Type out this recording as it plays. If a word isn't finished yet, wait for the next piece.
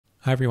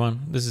Hi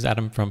everyone, this is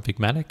Adam from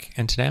Figma,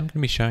 and today I'm going to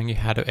be showing you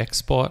how to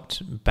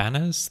export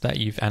banners that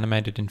you've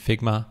animated in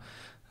Figma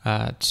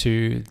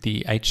to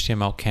the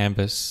HTML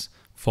canvas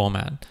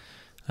format.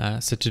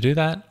 So to do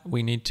that,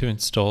 we need to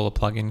install a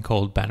plugin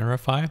called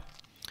Bannerify.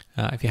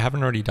 If you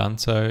haven't already done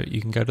so, you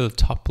can go to the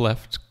top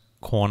left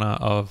corner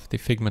of the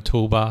Figma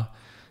toolbar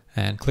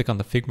and click on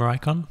the Figma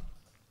icon.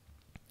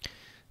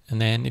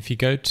 And then if you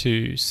go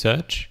to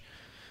Search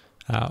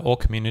or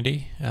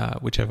Community,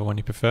 whichever one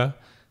you prefer,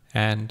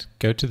 and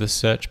go to the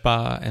search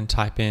bar and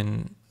type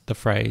in the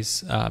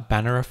phrase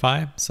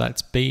Bannerify. So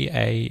that's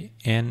Bannerify.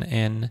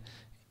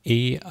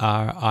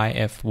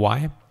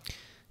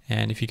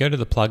 And if you go to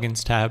the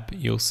plugins tab,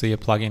 you'll see a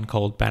plugin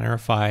called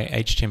Bannerify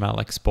HTML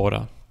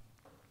Exporter.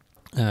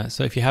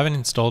 So if you haven't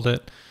installed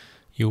it,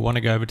 you'll want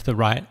to go over to the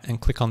right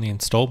and click on the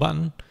install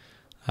button.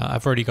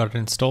 I've already got it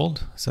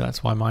installed, so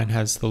that's why mine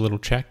has the little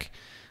check.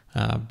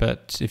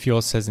 But if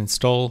yours says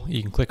install,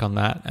 you can click on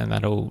that and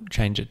that'll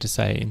change it to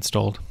say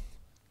installed.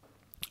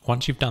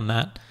 Once you've done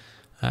that,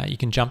 you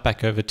can jump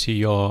back over to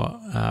your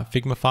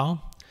Figma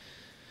file.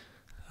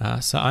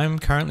 So I'm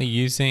currently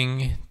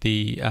using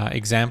the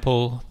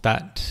example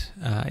that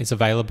is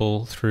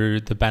available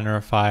through the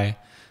Bannerify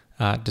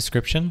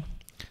description.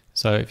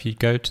 So if you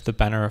go to the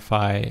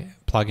Bannerify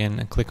plugin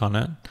and click on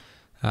it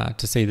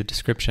to see the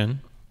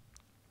description,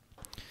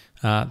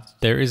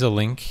 there is a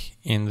link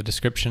in the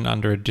description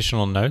under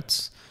additional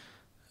notes,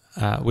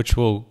 which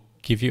will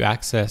give you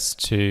access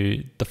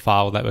to the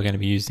file that we're going to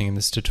be using in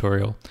this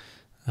tutorial.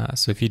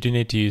 So if you do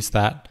need to use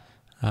that,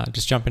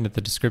 just jump into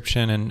the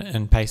description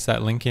and paste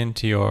that link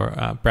into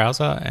your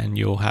browser, and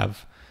you'll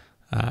have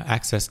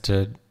access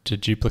to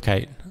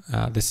duplicate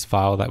this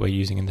file that we're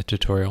using in the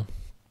tutorial.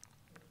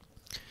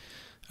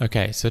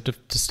 Okay, so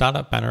to start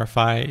up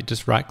Bannerify,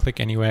 just right click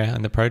anywhere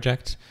in the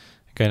project,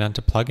 go down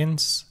to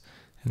plugins,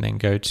 and then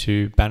go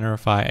to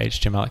Bannerify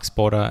HTML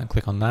Exporter and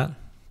click on that.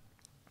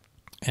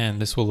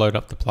 And this will load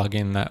up the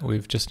plugin that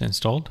we've just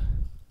installed.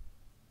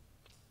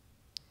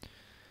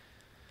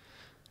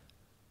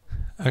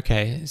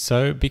 Okay,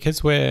 so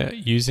because we're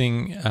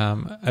using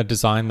a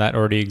design that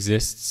already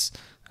exists,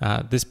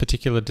 this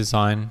particular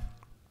design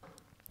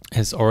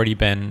has already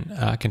been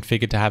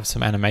configured to have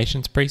some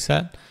animations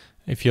preset.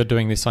 If you're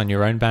doing this on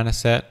your own banner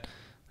set,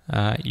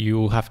 you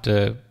will have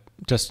to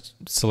just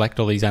select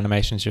all these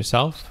animations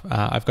yourself.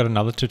 I've got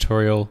another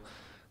tutorial,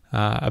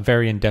 a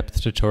very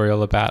in-depth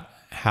tutorial about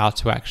how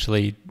to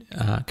actually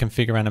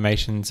configure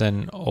animations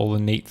and all the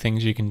neat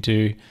things you can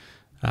do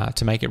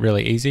to make it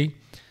really easy.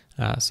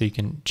 So you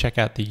can check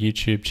out the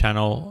YouTube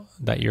channel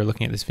that you're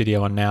looking at this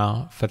video on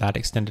now for that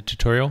extended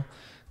tutorial.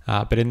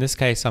 But in this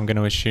case, I'm going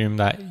to assume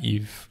that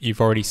you've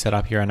already set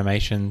up your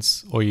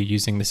animations or you're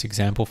using this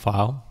example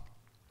file.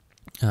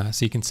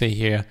 So you can see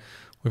here,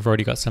 we've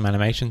already got some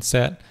animations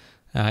set.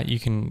 You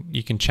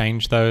can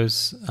change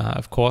those,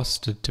 of course,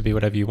 to be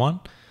whatever you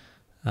want.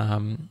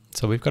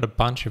 So we've got a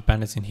bunch of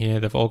banners in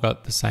here. They've all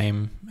got the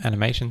same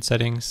animation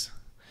settings.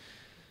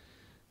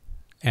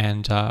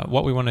 And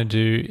what we want to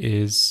do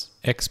is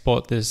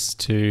export this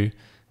to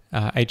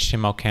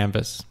HTML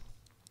canvas.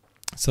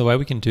 So the way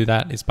we can do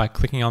that is by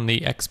clicking on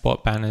the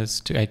Export Banners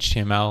to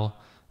HTML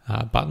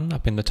button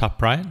up in the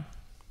top right.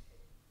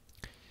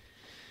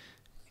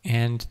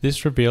 And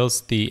this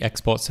reveals the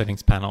export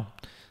settings panel.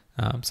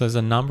 So there's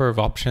a number of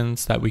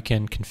options that we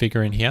can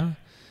configure in here.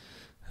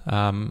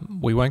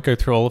 We won't go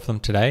through all of them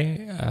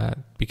today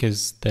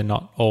because they're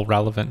not all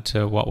relevant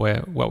to what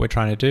we're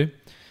trying to do.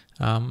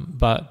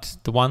 But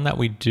the one that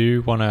we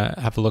do want to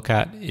have a look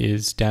at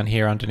is down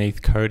here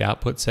underneath Code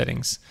Output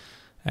Settings.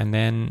 And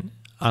then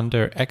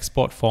under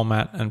Export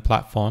Format and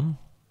Platform,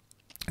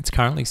 it's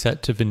currently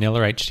set to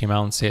vanilla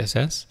HTML and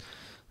CSS.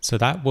 So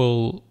that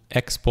will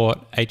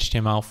export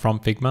HTML from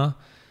Figma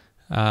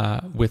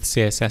with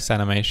CSS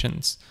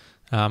animations.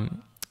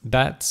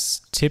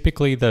 That's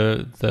typically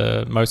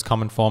the most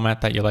common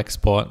format that you'll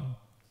export,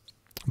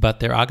 but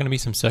there are going to be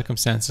some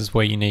circumstances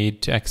where you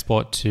need to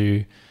export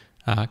to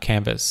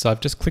Canvas. So I've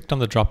just clicked on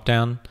the drop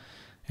down,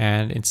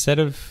 and instead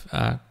of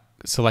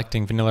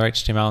selecting vanilla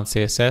HTML and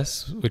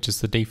CSS, which is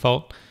the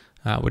default,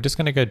 we're just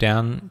going to go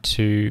down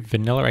to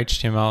vanilla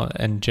HTML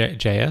and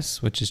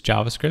JS, which is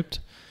JavaScript,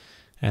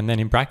 and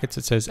then in brackets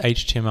it says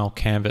HTML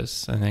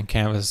Canvas, and then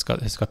Canvas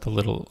has got the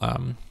little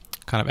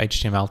kind of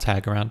HTML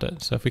tag around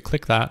it. So if we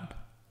click that,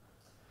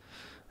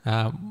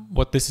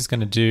 what this is going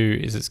to do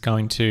is it's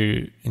going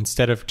to,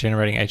 instead of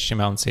generating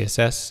HTML and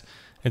CSS,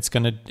 it's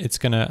going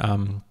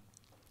to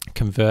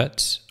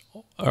convert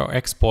or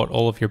export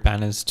all of your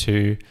banners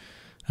to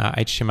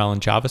HTML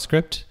and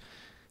JavaScript.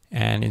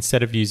 And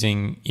instead of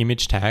using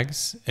image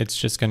tags, it's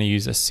just going to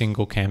use a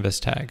single canvas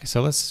tag.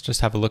 So let's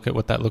just have a look at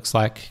what that looks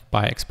like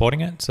by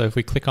exporting it. So if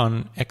we click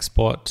on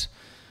Export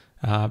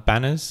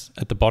Banners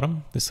at the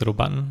bottom, this little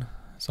button,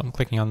 so I'm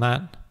clicking on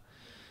that.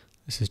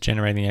 This is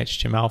generating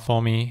HTML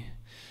for me.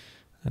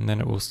 And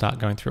then it will start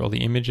going through all the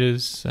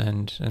images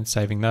and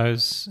saving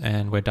those,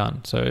 and we're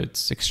done. So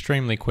it's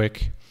extremely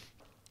quick.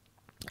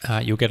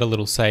 You'll get a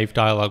little save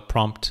dialog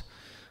prompt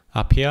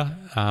up here.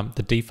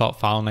 The default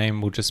file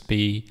name will just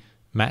be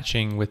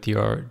matching with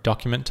your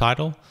document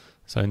title.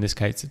 So in this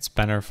case, it's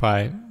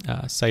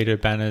Bannerify Sado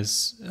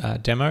Banners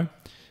demo,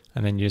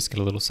 and then you just get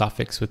a little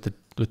suffix with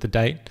the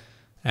date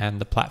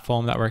and the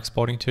platform that we're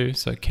exporting to.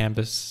 So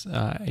Canvas,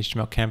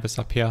 HTML Canvas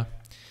up here.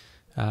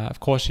 Of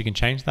course, you can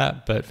change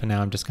that, but for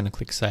now, I'm just going to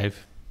click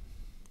Save.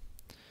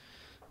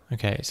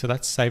 Okay, so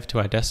that's saved to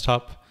our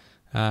desktop.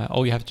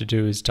 All you have to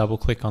do is double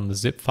click on the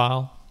zip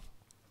file.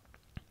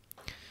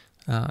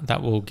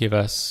 That will give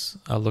us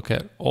a look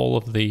at all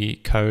of the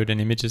code and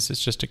images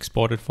it's just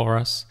exported for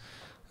us.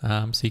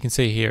 So you can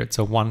see here it's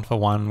a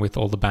 1-for-1 with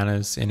all the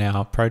banners in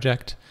our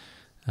project.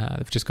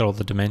 They've just got all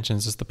the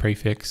dimensions as the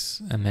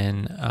prefix, and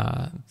then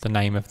the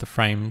name of the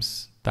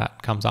frames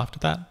that comes after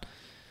that.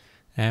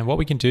 And what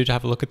we can do to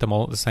have a look at them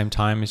all at the same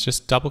time is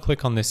just double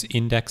click on this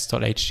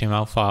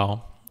index.html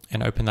file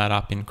and open that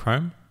up in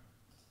Chrome.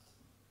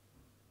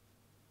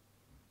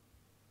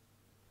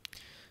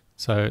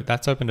 So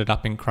that's opened it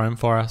up in Chrome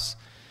for us.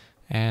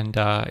 And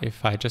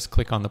if I just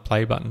click on the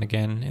play button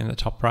again in the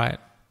top right,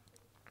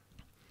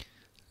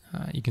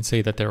 you can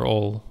see that they're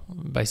all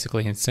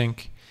basically in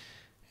sync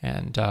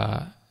and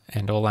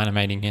all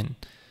animating in.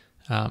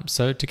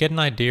 So to get an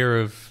idea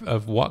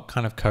of what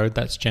kind of code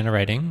that's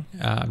generating,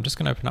 I'm just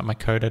going to open up my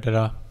code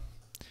editor,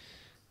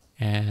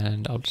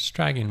 and I'll just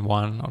drag in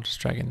one. I'll just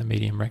drag in the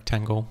medium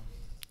rectangle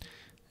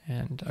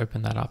and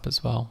open that up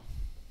as well.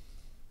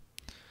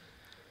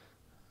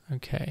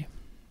 Okay.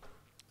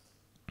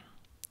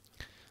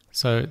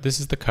 So this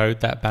is the code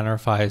that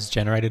Bannerify has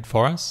generated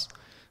for us.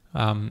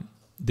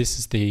 This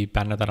is the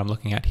banner that I'm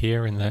looking at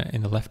here in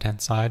the left-hand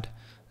side,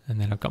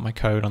 and then I've got my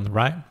code on the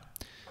right.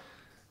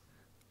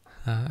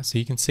 So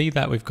you can see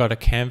that we've got a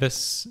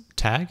canvas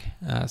tag.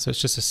 So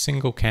it's just a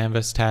single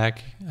canvas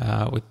tag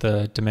with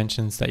the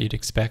dimensions that you'd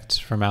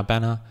expect from our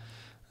banner.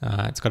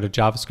 It's got a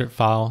JavaScript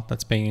file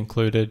that's being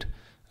included,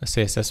 a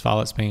CSS file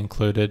that's being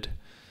included,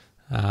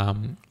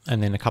 and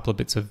then a couple of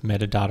bits of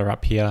metadata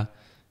up here,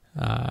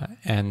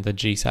 and the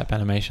GSAP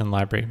animation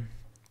library.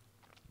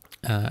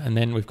 And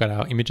then we've got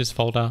our images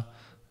folder.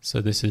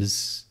 So this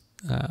is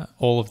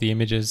all of the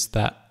images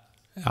that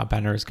our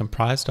banner is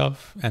comprised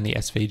of, and the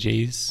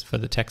SVGs for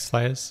the text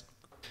layers.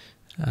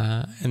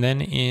 And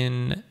then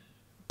in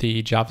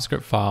the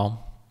JavaScript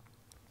file,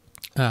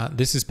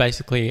 this is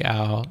basically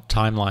our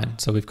timeline.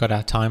 So we've got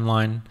our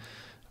timeline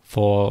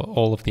for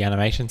all of the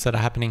animations that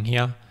are happening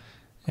here.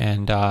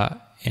 And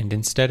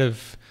instead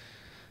of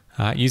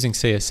using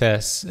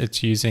CSS,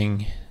 it's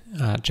using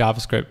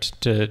JavaScript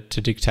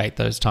to dictate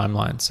those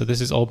timelines. So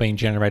this is all being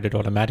generated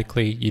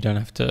automatically. You don't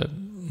have to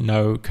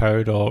know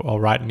code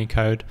or write any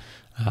code.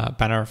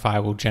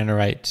 Bannerify will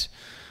generate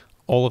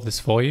all of this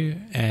for you,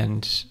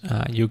 and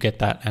you'll get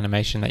that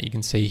animation that you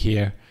can see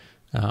here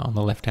on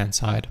the left-hand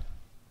side.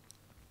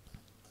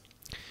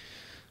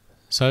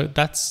 So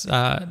that's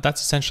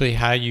essentially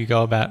how you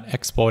go about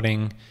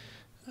exporting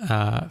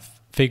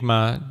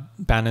Figma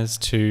banners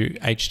to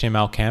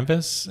HTML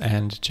Canvas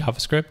and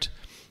JavaScript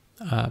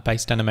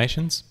based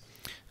animations.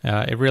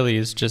 It really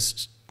is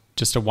just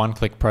a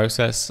one-click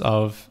process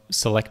of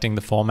selecting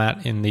the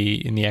format in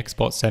the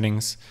export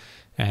settings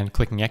and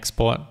clicking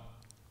export,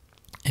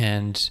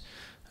 and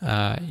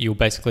you'll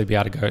basically be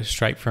able to go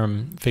straight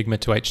from Figma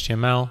to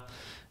HTML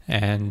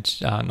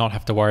and not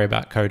have to worry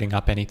about coding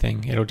up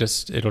anything. It'll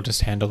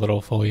just handle it all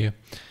for you.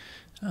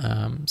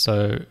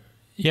 So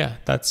yeah,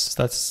 that's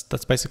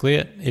basically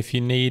it. If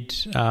you need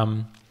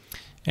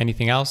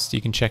anything else,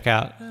 you can check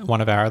out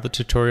one of our other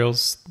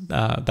tutorials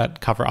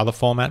that cover other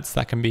formats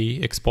that can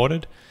be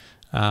exported.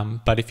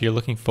 But if you're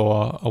looking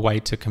for a way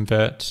to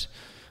convert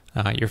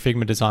your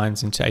Figma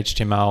designs into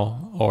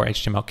HTML or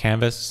HTML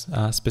Canvas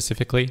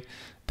specifically,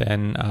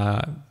 then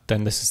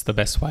this is the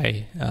best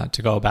way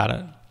to go about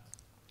it.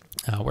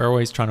 We're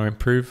always trying to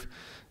improve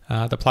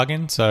the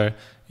plugin, so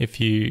if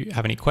you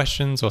have any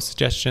questions or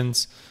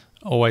suggestions,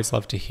 always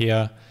love to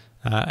hear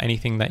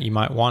anything that you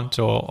might want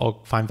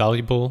or find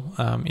valuable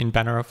in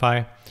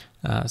Bannerify,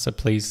 so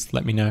please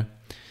let me know.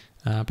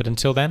 But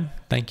until then,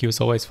 thank you as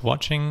always for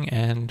watching,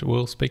 and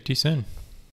we'll speak to you soon.